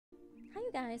Hi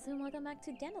you guys and welcome back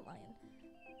to Dandelion.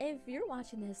 If you're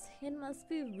watching this, it must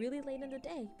be really late in the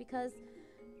day because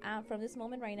from this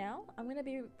moment right now, I'm going to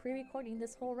be pre-recording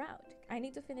this whole route. I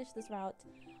need to finish this route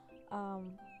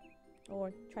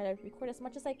or try to record as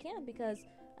much as I can because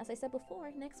as I said before,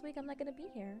 next week I'm not going to be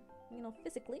here,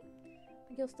 physically,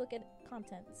 but you'll still get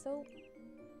content. So,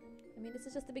 I mean, this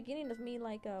is just the beginning of me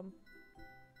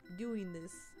doing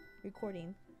this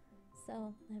recording.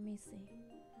 So, let me see.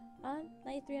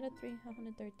 93 out of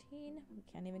 313. We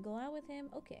can't even go out with him.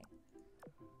 Okay.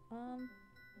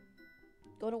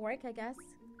 Go to work, I guess.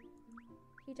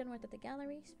 He done work at the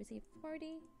gallery. She received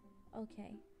 40.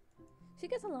 Okay. She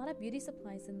gets a lot of beauty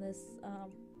supplies in this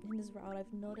route,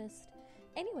 I've noticed.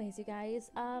 Anyways, you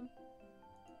guys, God.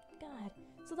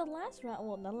 So the last route,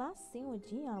 well, the last scene with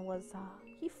Jiyeon was,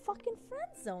 he fucking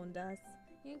friend-zoned us.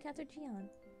 You encountered Jiyeon.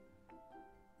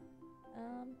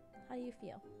 How do you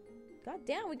feel? God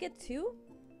damn, we get 2?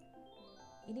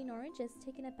 Eating oranges,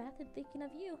 taking a bath, and thinking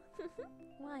of you.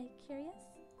 Why, curious?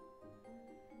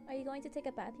 Are you going to take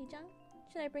a bath, Hee-jung?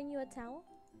 Should I bring you a towel?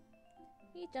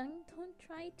 Hee-jung, don't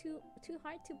try too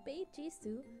hard to bathe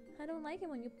Jisoo. I don't like it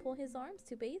when you pull his arms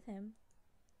to bathe him.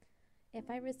 If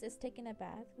I resist taking a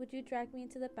bath, would you drag me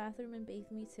into the bathroom and bathe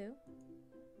me too?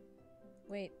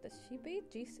 Wait, does she bathe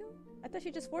Jisoo? I thought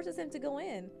she just forces him to go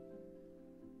in.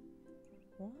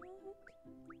 What?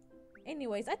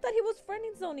 Anyways, I thought he was friend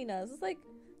zoning us. It's like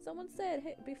someone said,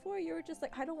 hey, before you were just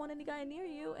like, I don't want any guy near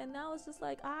you, and now it's just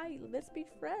like, let's be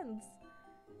friends.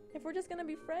 If we're just gonna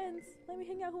be friends, let me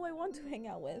hang out who I want to hang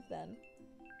out with then.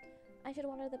 I should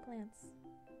water the plants.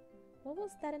 What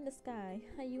was that in the sky?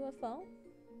 A UFO?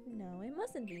 No, it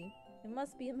mustn't be. It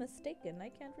must be a mistaken. I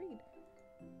can't read.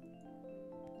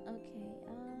 Okay,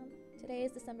 today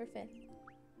is December 5th.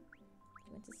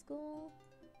 She went to school.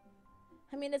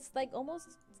 I mean, it's like almost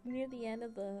near the end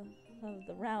of the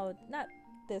route. Not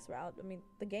this route, I mean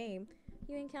the game.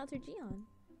 You encountered Jiyeon.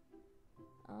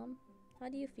 How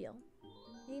do you feel?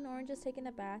 Eating oranges, taking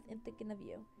a bath, and thinking of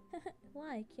you.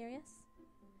 Why, curious?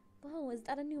 Whoa, is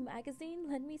that a new magazine?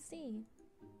 Let me see.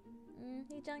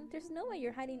 Hee-jung, there's no way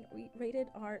you're hiding rated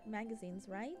R magazines,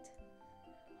 right?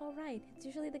 Oh right, it's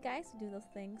usually the guys who do those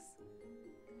things.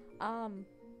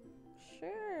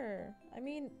 Sure. I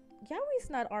mean, yaoi's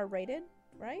not R-rated,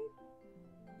 right?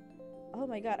 Oh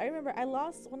my god, I remember I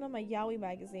lost one of my yaoi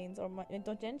magazines, or my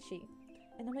doujinshi,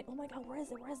 and I'm like, oh my god, where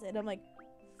is it? And I'm like,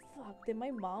 fuck, did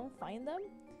my mom find them?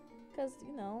 Because,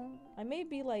 I may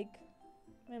be like,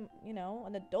 an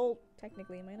adult,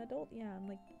 technically. Am I an adult? Yeah,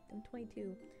 I'm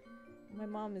 22. My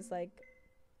mom is like,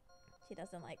 she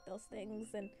doesn't like those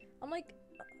things, and I'm like,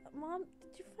 Mom,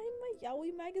 did you find my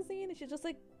yaoi magazine? And she's just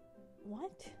like,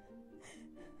 what?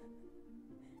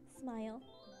 Smile.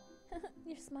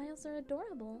 Your smiles are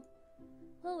adorable.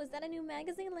 Oh, is that a new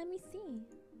magazine? Let me see.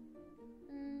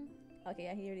 Okay,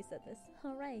 yeah, he already said this.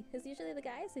 Alright, it's usually the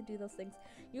guys who do those things.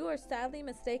 You are sadly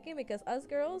mistaken because us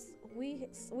girls, we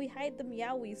hide the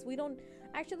yaois. We don't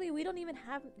even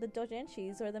have the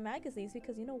doujinshis or the magazines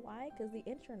because you know why? Because the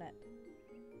internet.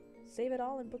 Save it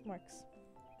all in bookmarks.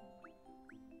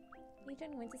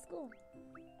 Hee-jung went to school.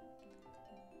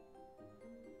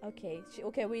 Okay,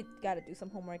 we gotta do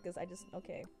some homework because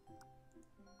okay.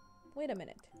 Wait a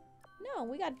minute. No,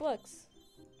 we got books.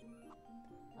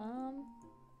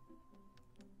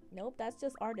 Nope, that's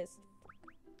just artist.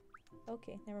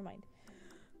 Okay, never mind.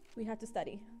 We have to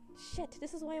study. Shit,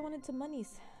 this is why I wanted to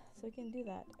monies, so we can do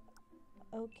that.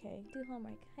 Okay, do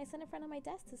homework. I sat in front of my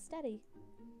desk to study.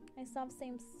 I solved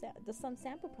some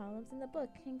sample problems in the book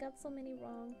and got so many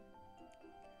wrong.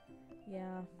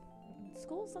 Yeah,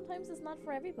 school sometimes is not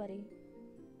for everybody.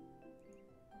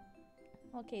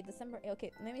 Okay,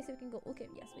 okay, let me see if we can go. Okay,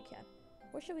 yes, we can.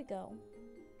 Where should we go?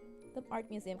 The art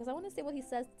museum, because I want to see what he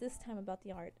says this time about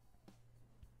the art.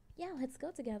 Yeah, let's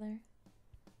go together.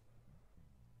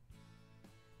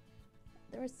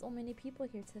 There are so many people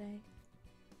here today.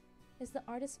 Is the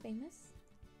artist famous?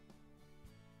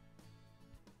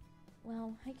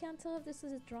 Well, I can't tell if this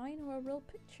is a drawing or a real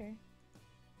picture.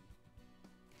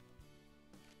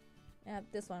 Yeah,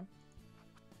 this one.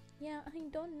 Yeah, I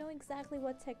don't know exactly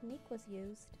what technique was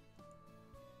used.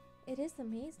 It is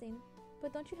amazing,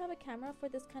 but don't you have a camera for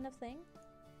this kind of thing?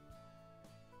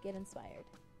 Get inspired.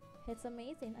 It's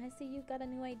amazing. I see you've got a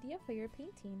new idea for your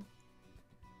painting.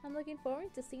 I'm looking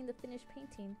forward to seeing the finished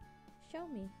painting. Show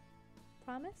me.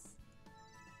 Promise?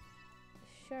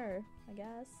 Sure, I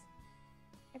guess.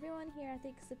 Everyone here at the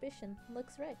exhibition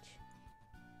looks rich.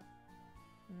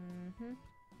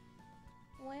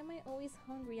 Why am I always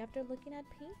hungry after looking at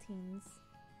paintings?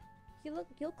 You'll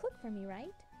cook for me,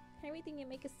 right? Everything you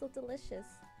make is so delicious.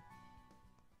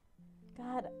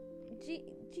 God,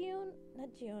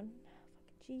 June.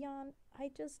 Fucking Jiyeon,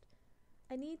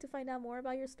 I need to find out more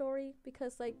about your story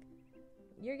because, like,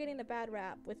 you're getting a bad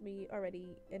rap with me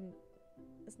already, and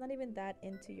it's not even that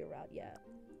into your route yet.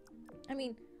 I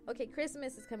mean, okay,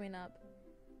 Christmas is coming up.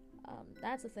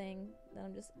 That's a thing that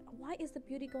I'm just. Why is the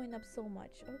beauty going up so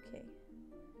much? Okay.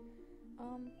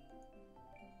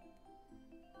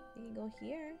 We can go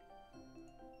here.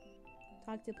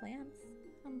 Talk to plants.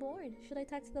 I'm bored. Should I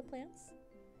talk to the plants?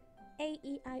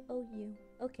 A-E-I-O-U.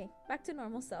 Okay, back to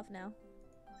normal self now.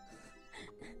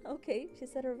 Okay, she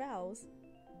said her vows.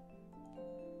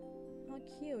 How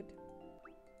cute.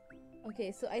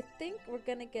 Okay, so I think we're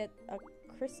gonna get a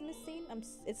Christmas scene.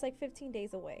 It's like 15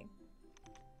 days away.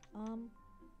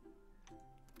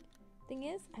 Thing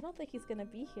is, I don't think he's gonna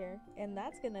be here, and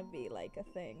that's gonna be like a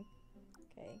thing.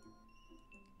 Okay.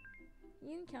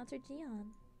 You encountered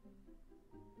Jiyeon.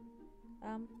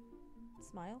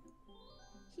 Smile.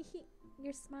 Hehe,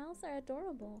 your smiles are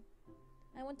adorable.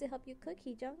 I want to help you cook,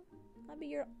 Hee-jung. I'll be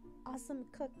your awesome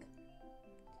cook.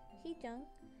 Hee-jung,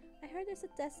 I heard there's a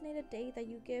designated day that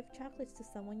you give chocolates to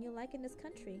someone you like in this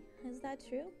country. Is that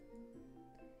true?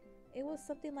 It was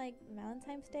something like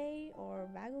Valentine's Day or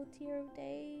Vagotier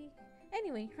Day.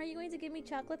 Anyway, are you going to give me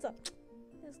chocolates? Oh,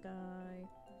 this guy.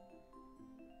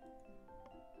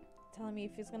 Telling me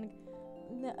if he's gonna...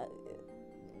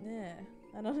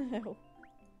 I don't know.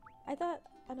 I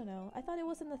don't know. I thought it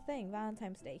wasn't a thing,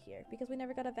 Valentine's Day here, because we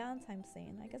never got a Valentine's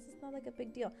scene. I guess it's not like a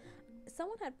big deal.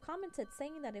 Someone had commented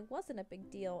saying that it wasn't a big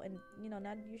deal and, you know,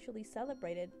 not usually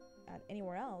celebrated at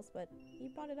anywhere else, but he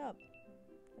brought it up.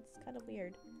 It's kind of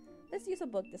weird. Let's use a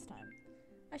book this time.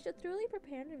 I should thoroughly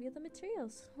prepare and review the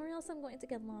materials, or else I'm going to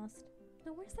get lost.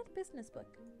 Now, where's that business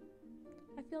book?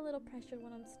 I feel a little pressured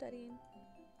when I'm studying.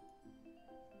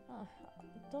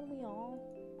 Don't we all?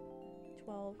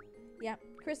 12. Yeah,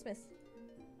 Christmas.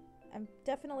 I'm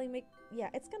definitely yeah,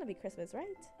 it's gonna be Christmas, right?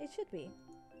 It should be.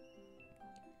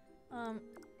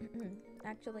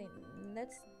 Actually,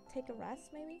 let's take a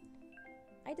rest, maybe?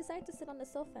 I decided to sit on the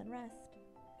sofa and rest.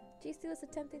 Jisoo is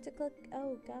attempting to cook.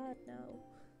 Oh god, no.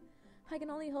 I can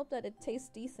only hope that it tastes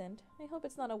decent. I hope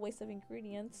it's not a waste of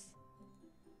ingredients.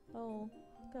 Oh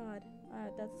god.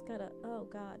 That's gotta... Oh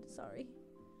god, sorry.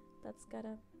 That's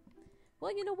gotta...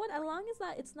 Well, you know what? As long as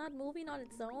that it's not moving on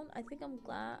its own, I think I'm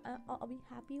glad. I'll be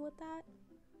happy with that.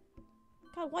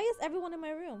 God, why is everyone in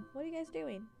my room? What are you guys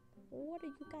doing? What are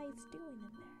you guys doing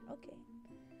in there? Okay.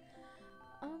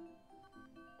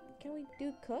 Can we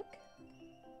do cook?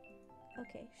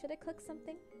 Okay, should I cook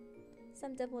something?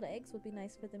 Some deviled eggs would be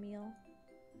nice for the meal.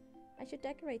 I should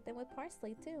decorate them with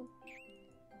parsley too.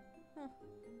 Huh.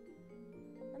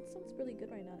 That sounds really good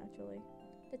right now, actually.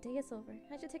 The day is over.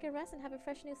 I should take a rest and have a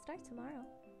fresh new start tomorrow.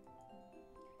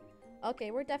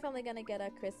 Okay, we're definitely gonna get a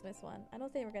Christmas one. I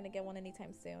don't think we're gonna get one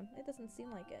anytime soon. It doesn't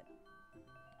seem like it.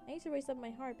 I need to raise up my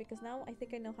heart because now I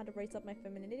think I know how to raise up my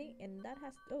femininity, and that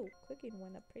has... Oh, cooking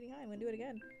went up pretty high. I'm gonna do it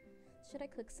again. Should I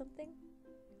cook something?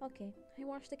 Okay, I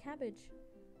washed the cabbage.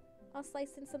 I'll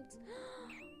slice in some...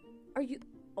 Are you...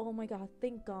 Oh my god,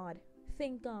 thank god.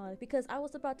 Thank god. Because I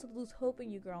was about to lose hope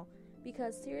in you, girl.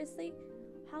 Because seriously,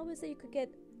 how is it you could get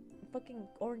fucking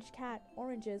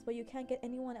oranges, but you can't get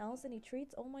anyone else any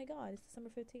treats? Oh my god, it's December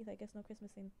 15th. I guess no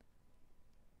Christmas scene.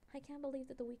 I can't believe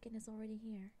that the weekend is already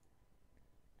here.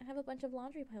 I have a bunch of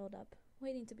laundry piled up,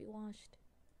 waiting to be washed.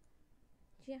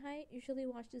 Jihai usually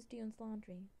washes Dion's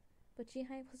laundry, but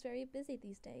Jihai was very busy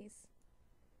these days.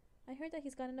 I heard that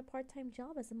he's gotten a part-time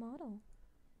job as a model.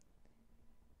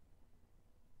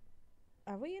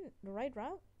 Are we in the right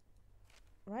route?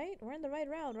 Right? We're in the right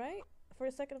route, right? For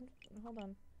a second, hold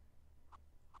on.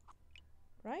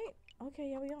 Right?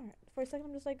 Okay, yeah, we are. For a second,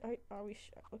 I'm just like, are we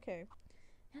sure? Okay.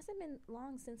 It hasn't been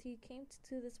long since he came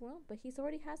to this world, but he's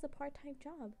already has a part-time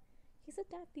job. He's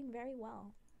adapting very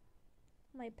well.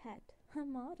 My pet, a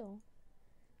model.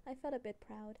 I felt a bit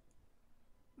proud.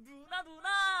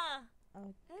 누나!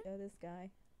 Oh, this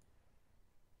guy.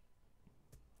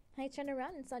 I turned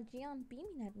around and saw Jiyeon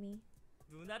beaming at me.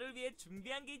 누나를 위해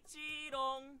준비한 게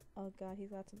있지롱. Oh god,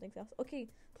 he's got something else. Okay,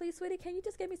 please, sweetie, can you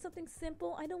just get me something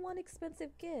simple? I don't want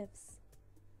expensive gifts.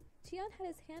 Jiyeon had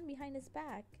his hand behind his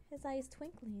back, his eyes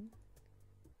twinkling.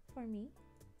 For me?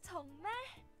 정말?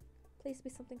 Please be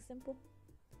something simple.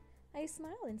 I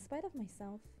smiled in spite of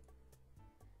myself.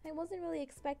 I wasn't really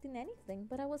expecting anything,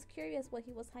 but I was curious what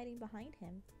he was hiding behind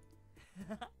him.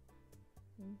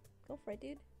 Go for it,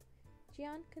 dude.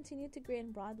 Jiyeon continued to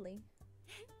grin broadly.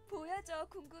 보여줘,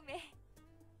 궁금해.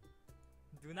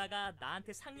 누나가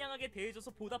나한테 상냥하게 대해줘서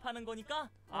보답하는 거니까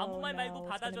아무 Oh 말 말고 no,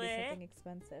 it's gonna 받아줘야 be 해. something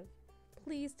expensive.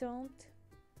 Please don't.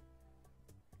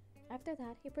 After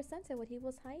that, he presented what he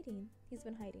was hiding. He's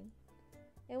been hiding.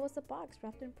 It was a box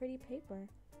wrapped in pretty paper.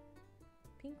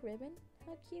 Pink ribbon?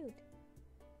 How cute.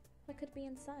 What could be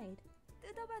inside?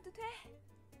 뜯어봐도 돼?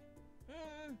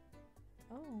 응.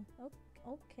 Oh,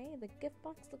 okay. The gift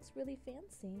box looks really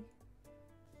fancy.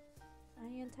 I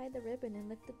untied the ribbon and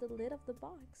lifted the lid of the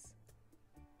box.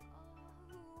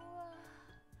 우와.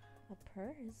 A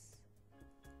purse?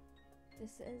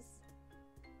 This is...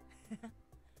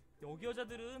 여기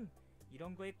여자들은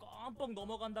이런 거에 껌뻑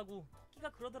넘어간다고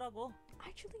토끼가 그러더라고.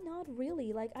 Actually, not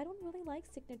really. Like, I don't really like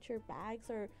signature bags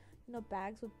or,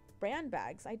 bags with brand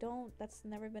bags. That's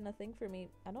never been a thing for me.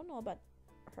 I don't know about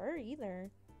her either.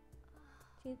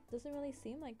 She doesn't really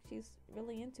seem like she's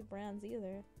really into brands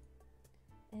either.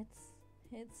 It's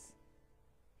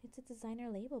a designer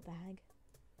label bag.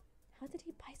 How did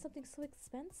he buy something so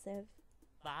expensive?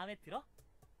 마음에 들어?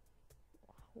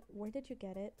 Where did you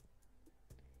get it?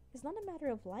 It's not a matter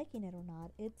of liking it or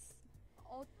not. It's...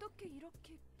 어떻게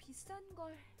이렇게 비싼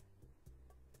걸?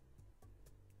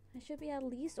 I should be at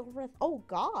least over Oh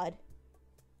God!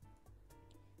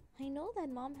 I know that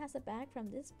mom has a bag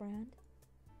from this brand.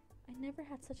 I never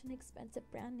had such an expensive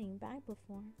brand name bag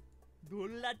before.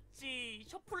 놀랐지.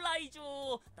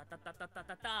 셔플라이죠.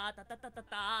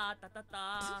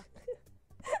 따따따따따따따따따따따따따따.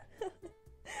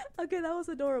 Okay, that was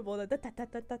adorable.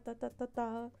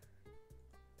 Da-da-da-da-da-da-da-da.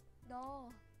 너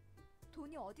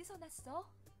돈이 어디서 났어?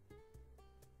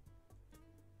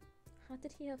 How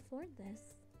did he afford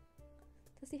this?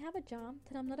 Does he have a job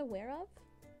that I'm not aware of?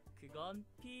 그건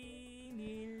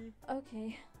비밀.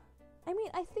 Okay. I mean,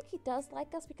 I think he does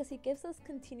like us because he gives us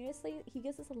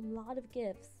a lot of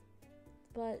gifts.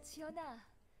 But 지연아,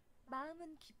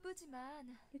 마음은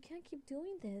기쁘지만 you can't keep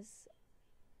doing this.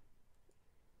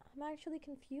 I'm actually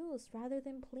confused rather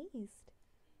than pleased.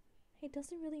 It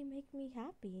doesn't really make me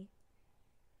happy.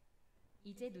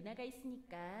 이제 누나가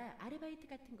있으니까 아르바이트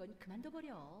같은 건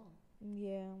그만둬버려.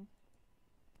 Yeah.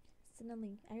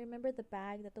 Suddenly, I remember the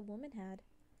bag that the woman had.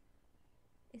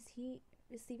 Is he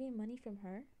receiving money from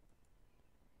her?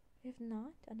 If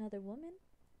not, another woman?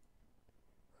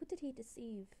 Who did he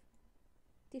deceive?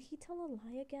 Did he tell a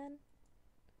lie again?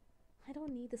 I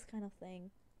don't need this kind of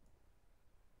thing.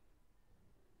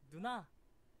 누나,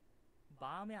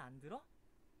 마음에 안 들어?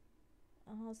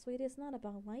 Oh, sweetie, it's not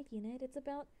about liking it. It's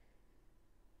about...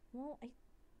 Well,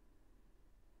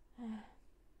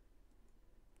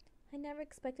 I never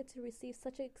expected to receive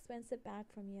such an expensive bag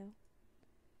from you.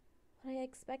 What I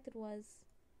expected was...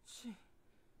 치,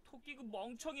 토끼 그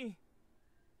멍청이.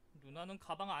 누나는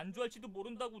가방 안 좋아할지도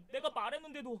모른다고 내가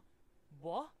말했는데도.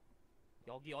 뭐?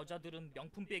 여기 여자들은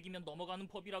명품백이면 넘어가는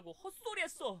법이라고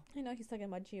헛소리했어. I know he's talking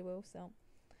about Jiwoo, so...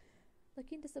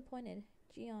 Looking disappointed,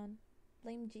 Jiyeon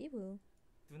blamed Jiwoo.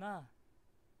 누나,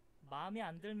 마음에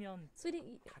안 들면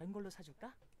Sweetie, 다른 걸로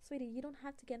사줄까? Sweetie, you don't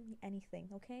have to get me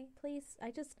anything, okay? Please,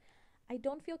 I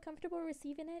don't feel comfortable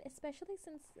receiving it, especially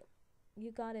since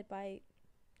you got it by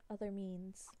other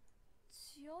means.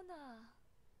 지연아.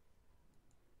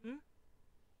 응?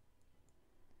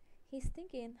 He's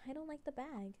thinking, I don't like the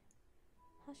bag.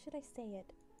 How should I say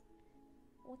it?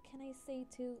 What can I say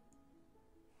to...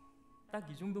 딱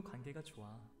이 정도 관계가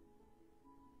좋아.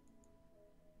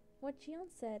 What Jiyeon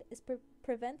said is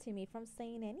preventing me from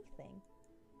saying anything.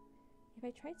 If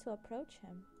I try to approach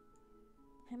him,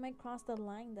 I might cross the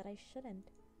line that I shouldn't.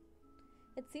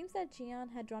 It seems that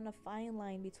Jiyeon had drawn a fine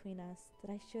line between us that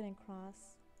I shouldn't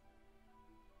cross.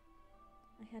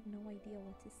 I had no idea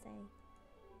what to say.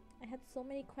 I had so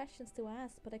many questions to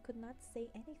ask, but I could not say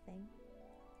anything.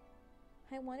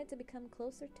 I wanted to become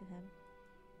closer to him.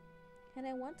 And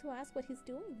I want to ask what he's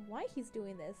doing, why he's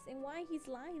doing this, and why he's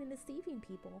lying and deceiving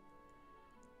people.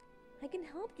 I can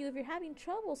help you if you're having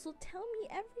trouble, so tell me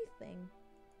everything.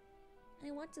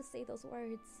 I want to say those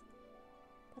words,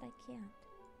 but I can't.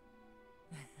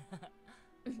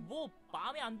 뭐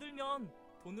마음에 안 들면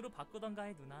돈으로 바꾸던가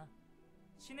해 누나.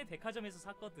 시내 백화점에서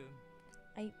샀거든.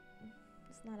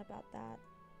 It's not about that.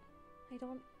 I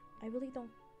really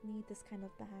don't need this kind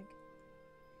of bag.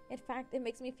 In fact, it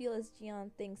makes me feel as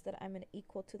Jiyeon thinks that I'm an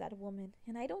equal to that woman,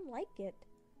 and I don't like it.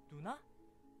 누나?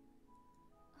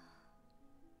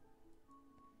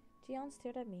 Jiyeon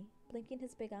stared at me, blinking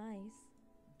his big eyes.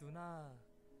 누나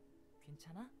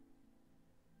괜찮아?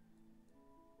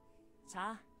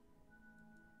 자.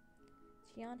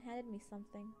 Jiyeon handed me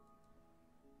something.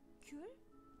 귤?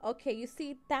 Okay, you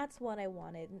see, that's what I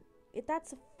wanted.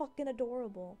 That's fucking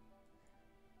adorable.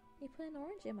 He put an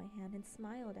orange in my hand and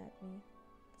smiled at me.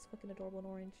 It's fucking adorable, an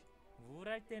orange.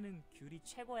 우울할 때는 귤이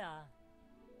최고야.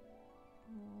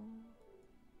 Aww.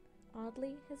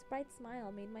 Oddly, his bright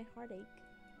smile made my heart ache.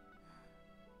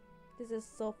 This is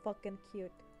so fucking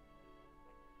cute.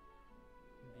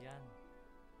 미안.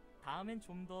 다음엔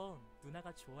좀 더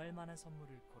누나가 좋아할 만한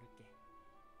선물을 고를게.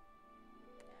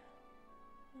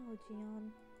 Oh,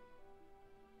 Jiyeon.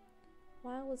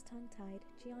 While I was tongue-tied,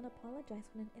 Jiyeon apologized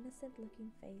with an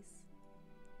innocent-looking face.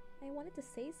 I wanted to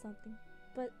say something,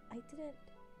 but I didn't,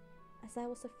 as I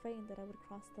was afraid that I would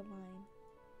cross the line.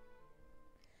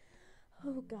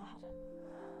 Oh God.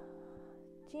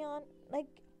 Jiyeon,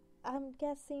 like, I'm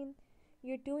guessing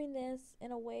you're doing this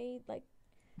in a way, like,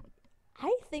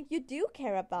 I think you do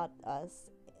care about us.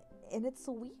 And it's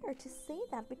weird to say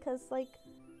that because, like,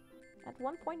 at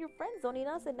one point you're friend zoning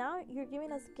us and now you're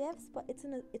giving us gifts, but it's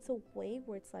a way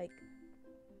where it's like,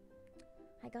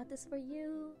 I got this for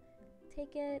you,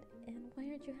 take it, and why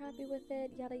aren't you happy with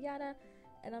it, yada yada.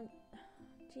 And I'm,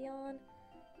 Jiyeon,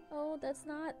 oh, that's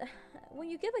not, when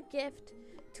you give a gift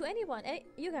to anyone,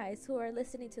 you guys who are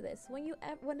listening to this,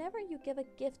 whenever you give a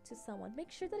gift to someone,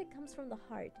 make sure that it comes from the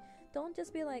heart. Don't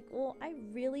just be like, well, I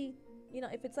really,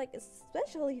 if it's like,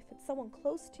 especially if it's someone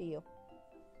close to you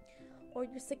or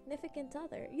your significant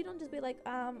other, you don't just be like,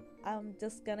 I'm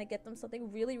just gonna get them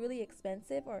something really, really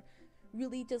expensive or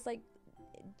really just like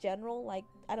general, like,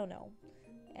 I don't know,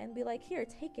 and be like, here,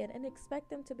 take it, and expect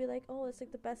them to be like, oh, it's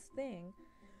like the best thing.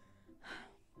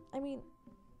 I mean,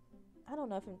 I don't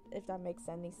know if that makes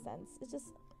any sense. It's just,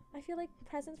 I feel like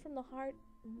presents from the heart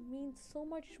means so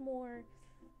much more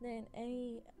than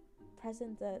any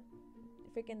present that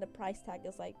freaking the price tag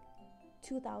is like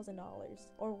 $2,000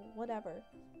 or whatever.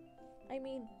 I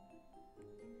mean,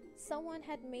 someone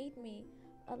had made me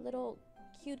a little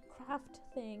cute craft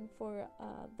thing for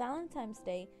Valentine's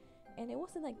Day, and it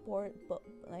wasn't like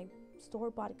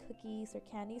store-bought cookies or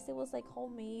candies. It was like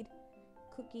homemade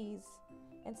cookies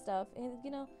and stuff, and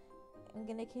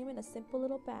it came in a simple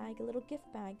little bag, a little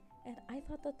gift bag, and I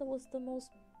thought that was the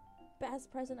most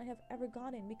best present I have ever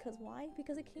gotten. Because why?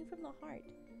 Because it came from the heart.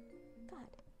 God.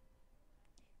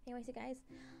 Anyways, you guys,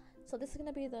 so this is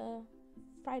gonna be the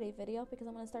Friday video because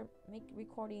I'm gonna start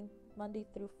recording Monday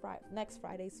through next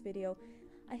Friday's video.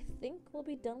 I think we'll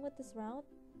be done with this route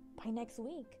by next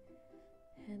week,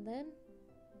 and then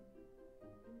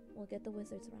we'll get the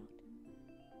Wizards route.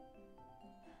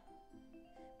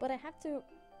 But I have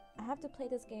to play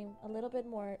this game a little bit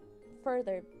more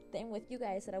further than with you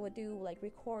guys, that I would do like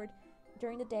record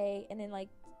during the day and then like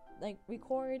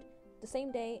record the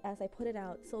same day as I put it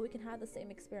out, so we can have the same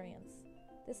experience.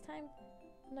 This time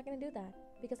I'm not gonna do that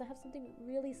because I have something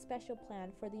really special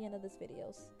planned for the end of this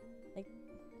videos, like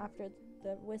after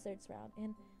the Wizards round,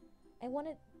 and I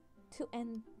wanted to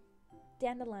end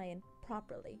Dandelion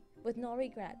properly with no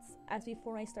regrets as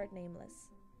before I start Nameless.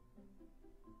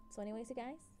 So anyways, you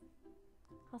guys,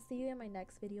 I'll see you in my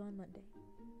next video on Monday.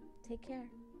 Take care.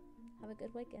 Have a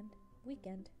good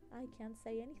weekend. I can't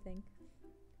say anything.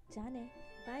 Jane.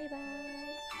 Bye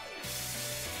bye.